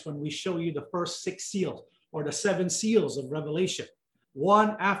sense when we show you the first 6 seals or the 7 seals of Revelation,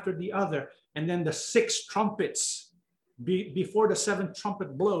 one after the other, and then the 6 trumpets before the 7th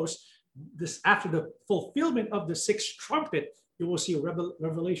trumpet blows. This after the fulfillment of the 6th trumpet, you will see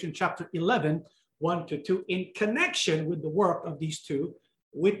Revelation chapter 11, 1-2 in connection with the work of these 2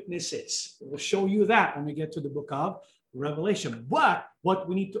 witnesses. We'll show you that when we get to the book of Revelation. But what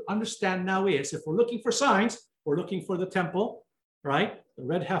we need to understand now is, if we're looking for signs, we're looking for the temple, right? The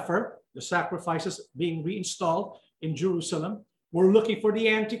red heifer, the sacrifices being reinstalled in Jerusalem. We're looking for the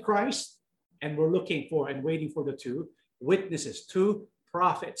Antichrist, and we're looking for and waiting for the 2 witnesses, 2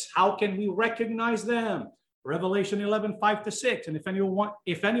 prophets. How can we recognize them? Revelation 11, 5-6. And if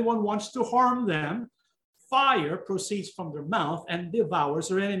anyone wants to harm them, fire proceeds from their mouth and devours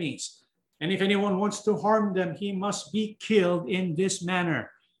their enemies. And if anyone wants to harm them, he must be killed in this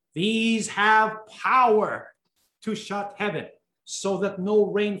manner. These have power to shut heaven so that no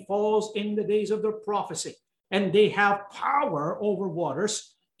rain falls in the days of their prophecy. And they have power over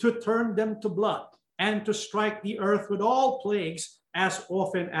waters to turn them to blood and to strike the earth with all plagues as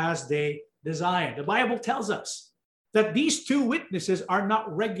often as they desire. The Bible tells us that these 2 witnesses are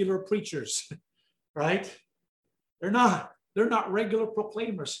not regular preachers, right? They're not regular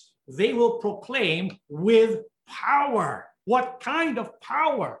proclaimers. They will proclaim with power. What kind of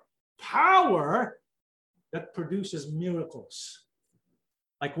power? Power that produces miracles.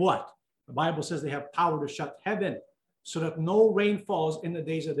 Like what? The Bible says they have power to shut heaven so that no rain falls in the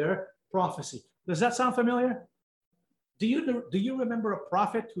days of their prophecy. Does that sound familiar? Do you remember a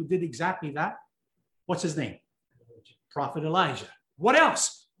prophet who did exactly that? What's his name? Prophet Elijah. What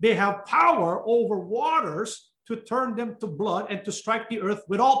else? They have power over waters to turn them to blood and to strike the earth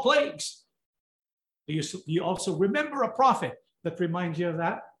with all plagues. Do you also remember a prophet that reminds you of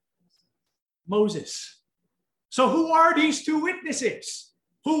that? Moses. So who are these two witnesses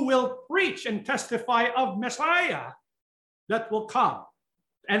who will preach and testify of Messiah that will come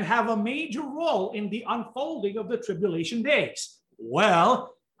and have a major role in the unfolding of the tribulation days?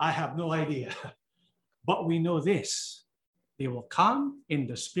 Well, I have no idea. But we know this. They will come in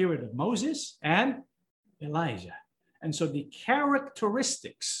the spirit of Moses and Elijah. And so the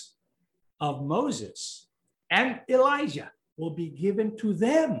characteristics of Moses and Elijah will be given to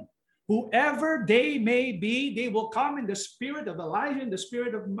them. Whoever they may be, they will come in the spirit of Elijah and the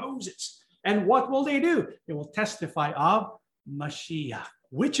spirit of Moses. And what will they do? They will testify of Mashiach,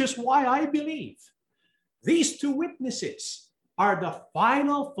 which is why I believe these two witnesses are the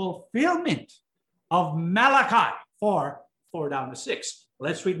final fulfillment of Malachi 4 down to 6.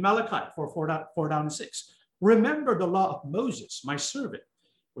 Let's read Malachi 4 down to 6. Remember the law of Moses, my servant,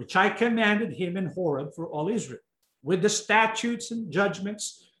 which I commanded him in Horeb for all Israel, with the statutes and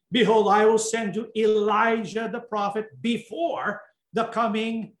judgments. Behold, I will send you Elijah the prophet before the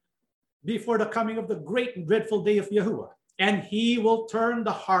coming of the great and dreadful day of Yahuwah. And he will turn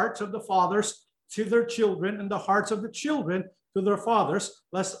the hearts of the fathers to their children and the hearts of the children to their fathers,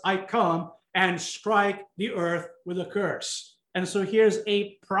 lest I come and strike the earth with a curse. And so here's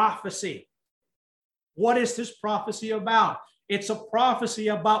a prophecy. What is this prophecy about? It's a prophecy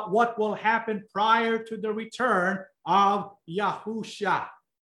about what will happen prior to the return of Yahusha.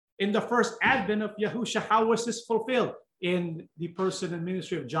 In the first advent of Yahusha, how was this fulfilled? In the person and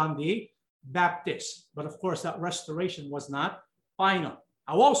ministry of John the Baptist. But of course, that restoration was not final.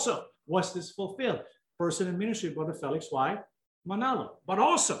 How also was this fulfilled? Person and ministry of Brother Felix Y. Manalo. But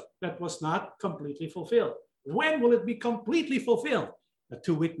also, that was not completely fulfilled. When will it be completely fulfilled? The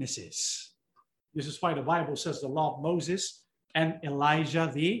two witnesses. This is why the Bible says the law of Moses and Elijah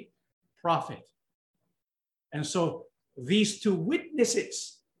the prophet. And so these two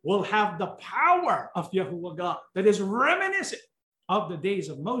witnesses will have the power of Yahuwah God that is reminiscent of the days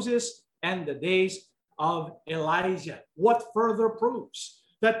of Moses and the days of Elijah. What further proves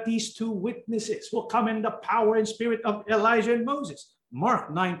that these two witnesses will come in the power and spirit of Elijah and Moses? Mark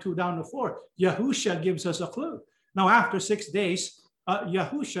 9:2 down to 4. Yahusha gives us a clue. Now, after 6 days,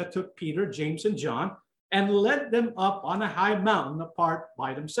 Yahusha took Peter, James, and John and led them up on a high mountain apart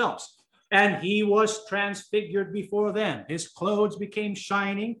by themselves. And he was transfigured before them. His clothes became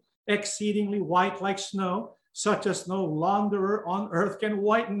shining, exceedingly white like snow, such as no launderer on earth can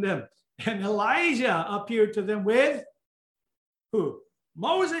whiten them. And Elijah appeared to them with who?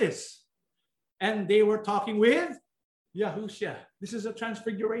 Moses. And they were talking with Yahusha. This is a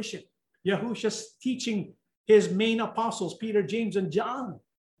transfiguration. Yahusha's teaching his main apostles, Peter, James, and John,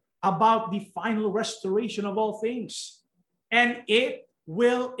 about the final restoration of all things. And it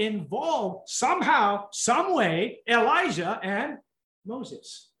will involve somehow, some way, Elijah and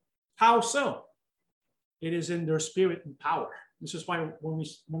Moses. How so? It is in their spirit and power. This is why when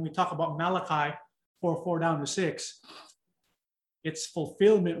we talk about Malachi 4 down to 6, its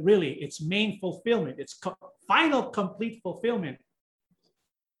fulfillment, really, its main fulfillment, its final complete fulfillment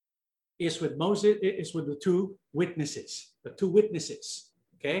is with Moses, is with the two witnesses. The two witnesses.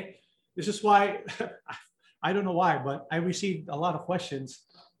 Okay? This is why I don't know why, but I received a lot of questions,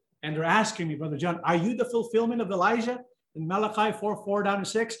 and they're asking me, Brother John, are you the fulfillment of Elijah in Malachi 4 down to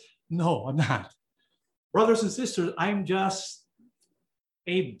 6? No, I'm not. Brothers and sisters, I'm just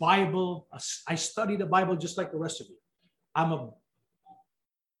a Bible. I study the Bible just like the rest of you. I'm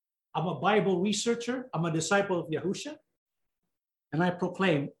a Bible researcher. I'm a disciple of Yahusha, and I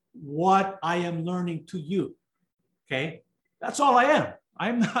proclaim what I am learning to you. Okay, that's all I am.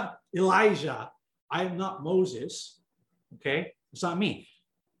 I'm not Elijah. I am not Moses, okay? It's not me.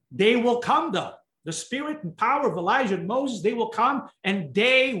 They will come, though. The spirit and power of Elijah and Moses, they will come, and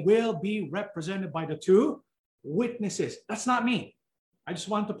they will be represented by the two witnesses. That's not me. I just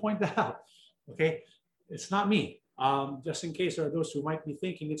wanted to point that out, okay? It's not me. Just in case there are those who might be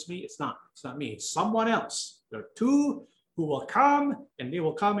thinking it's me, it's not. It's not me. It's someone else. There are two who will come, and they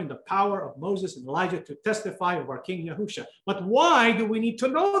will come in the power of Moses and Elijah to testify of our King Yahusha. But why do we need to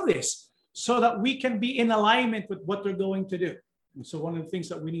know this? So that we can be in alignment with what they're going to do. And so one of the things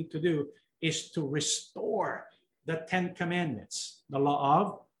that we need to do is to restore the 10 commandments, the law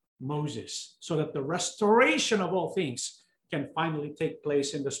of Moses, so that the restoration of all things can finally take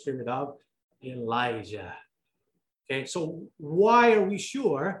place in the spirit of Elijah. Okay, so why are we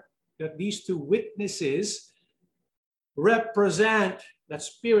sure that these two witnesses represent that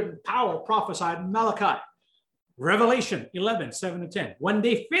spirit and power prophesied in Malachi? Revelation 11, 7 to 10. When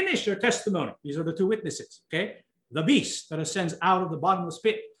they finish their testimony, these are the two witnesses, okay? The beast that ascends out of the bottomless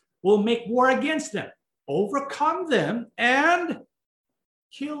pit will make war against them, overcome them, and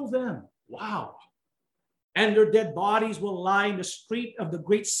kill them. Wow. And their dead bodies will lie in the street of the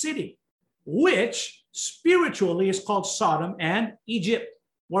great city, which spiritually is called Sodom and Egypt,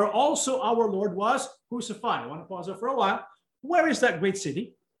 where also our Lord was crucified. I want to pause there for a while. Where is that great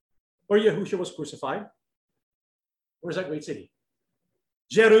city where Yahushua was crucified? Where's that great city?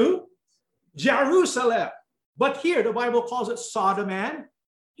 Jerusalem. But here the Bible calls it Sodom and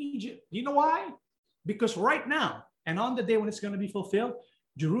Egypt. Do you know why? Because right now, and on the day when it's going to be fulfilled,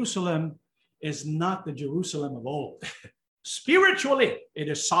 Jerusalem is not the Jerusalem of old. Spiritually, it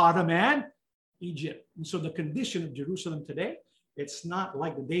is Sodom and Egypt. And so the condition of Jerusalem today, it's not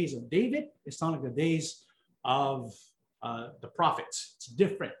like the days of David. It's not like the days of the prophets. It's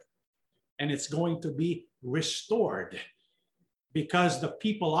different. And it's going to be restored because the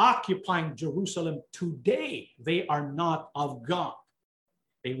people occupying Jerusalem today, they are not of God.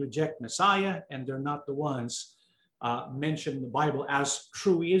 They reject Messiah, and they're not the ones mentioned in the Bible as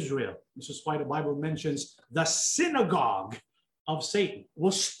true Israel. This is why the Bible mentions the synagogue of Satan.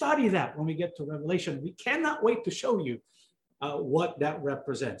 We'll study that when we get to Revelation. We cannot wait to show you what that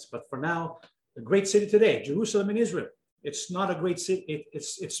represents. But for now, the great city today, Jerusalem in Israel, it's not a great city.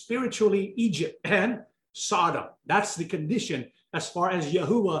 It's spiritually Egypt and Sodom. That's the condition as far as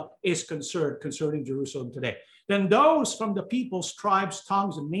Yahuwah is concerned concerning Jerusalem today. Then those from the peoples, tribes,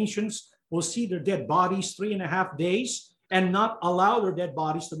 tongues, and nations will see their dead bodies 3.5 days and not allow their dead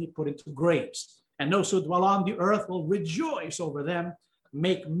bodies to be put into graves. And those who dwell on the earth will rejoice over them,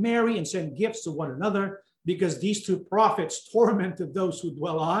 make merry, and send gifts to one another, because these two prophets tormented those who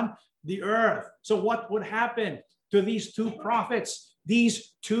dwell on the earth. So what would happen to these two prophets,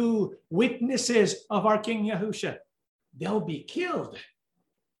 these two witnesses of our King Yahushua? They'll be killed,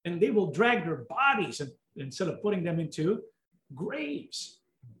 and they will drag their bodies and instead of putting them into graves.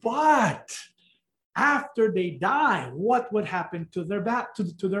 But after they die, what would happen to their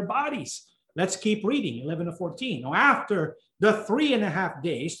to their bodies? Let's keep reading, 11 to 14. Now, after the 3.5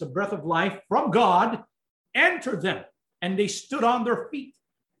 days, the breath of life from God entered them, and they stood on their feet,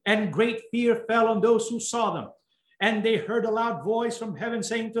 and great fear fell on those who saw them. And they heard a loud voice from heaven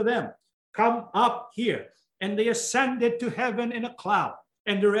saying to them, "Come up here." And they ascended to heaven in a cloud,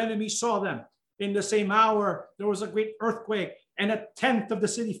 and their enemies saw them. In the same hour, there was a great earthquake, and 1/10 of the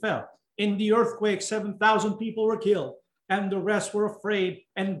city fell. In the earthquake, 7,000 people were killed, and the rest were afraid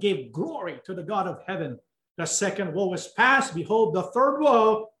and gave glory to the God of heaven. The second woe is past. Behold, the third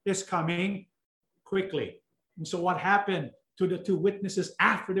woe is coming quickly. And so what happened to the two witnesses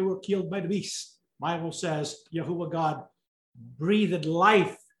after they were killed by the beast? Bible says Yahuwah God breathed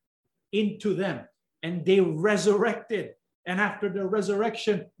life into them, and they resurrected. And after the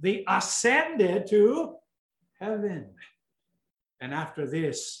resurrection, they ascended to heaven. And after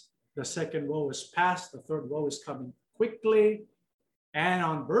this, the second woe is past, the third woe is coming quickly. And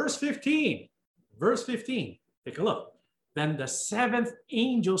on verse 15, take a look. Then the seventh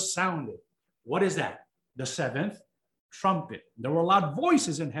angel sounded. What is that? The seventh trumpet. There were loud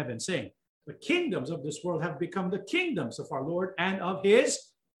voices in heaven saying, "The kingdoms of this world have become the kingdoms of our Lord and of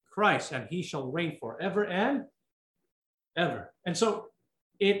his Christ, and he shall reign forever and ever." And so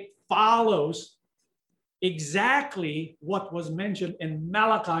it follows exactly what was mentioned in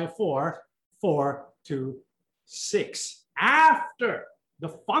Malachi 4:4-6. After the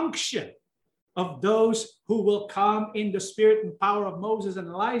function of those who will come in the spirit and power of Moses and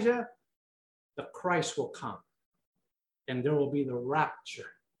Elijah, the Christ will come. And there will be the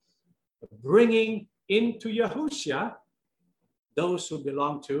rapture, the bringing into Yahushua those who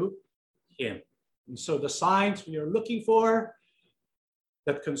belong to him. And so the signs we are looking for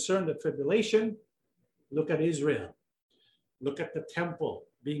that concern the tribulation, look at Israel. Look at the temple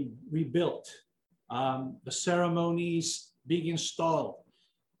being rebuilt, the ceremonies being installed,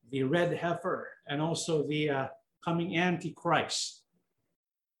 the red heifer, and also the coming Antichrist.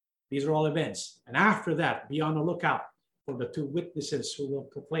 These are all events. And after that, be on the lookout for the two witnesses who will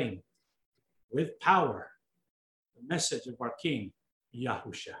proclaim with power the message of our King,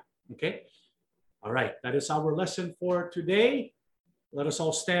 Yahushua. Okay? All right, that is our lesson for today. Let us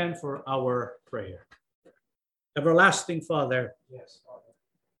all stand for our prayer. Everlasting Father, Yes, Father.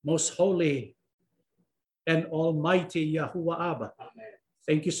 most holy and almighty Yahuwah Abba, Amen.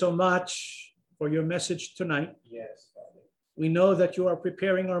 thank you so much for your message tonight. Yes, Father. We know that you are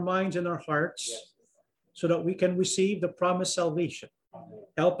preparing our minds and our hearts Yes. so that we can receive the promised salvation. Amen.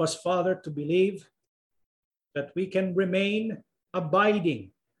 Help us, Father, to believe that we can remain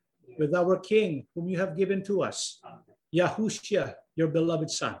abiding with our King, whom you have given to us, Yahushua, your beloved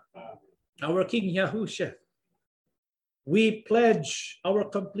Son. Our King Yahushua, we pledge our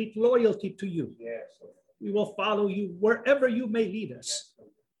complete loyalty to you. We will follow you wherever you may lead us.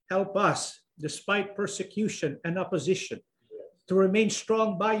 Help us, despite persecution and opposition, to remain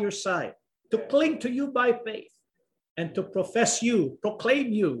strong by your side, to cling to you by faith, and to profess you,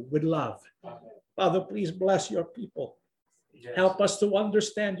 proclaim you with love. Father, please bless your people. Help us to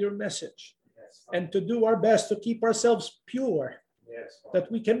understand your message and to do our best to keep ourselves pure,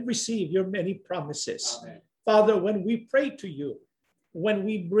 that we can receive your many promises. Father, when we pray to you, when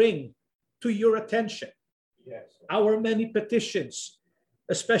we bring to your attention our many petitions,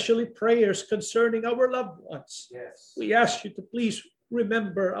 especially prayers concerning our loved ones, we ask you to please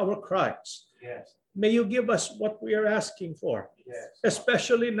remember our cries. May you give us what we are asking for,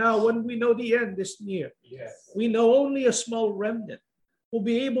 especially now when we know the end is near. We know only a small remnant will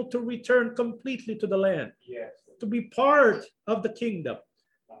be able to return completely to the land, to be part of the kingdom.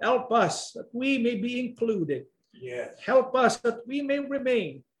 Help us that we may be included. Help us that we may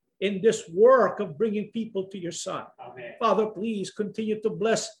remain in this work of bringing people to your Son. Father, please continue to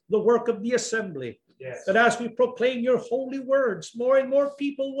bless the work of the assembly. That as we proclaim your holy words, more and more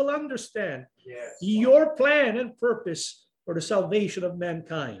people will understand your plan and purpose for the salvation of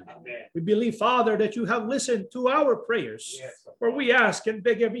mankind. We believe, Father, that you have listened to our prayers, for we ask and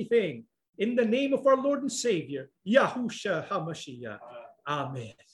beg everything in the name of our Lord and Savior, Yahushua HaMashiach. Amen.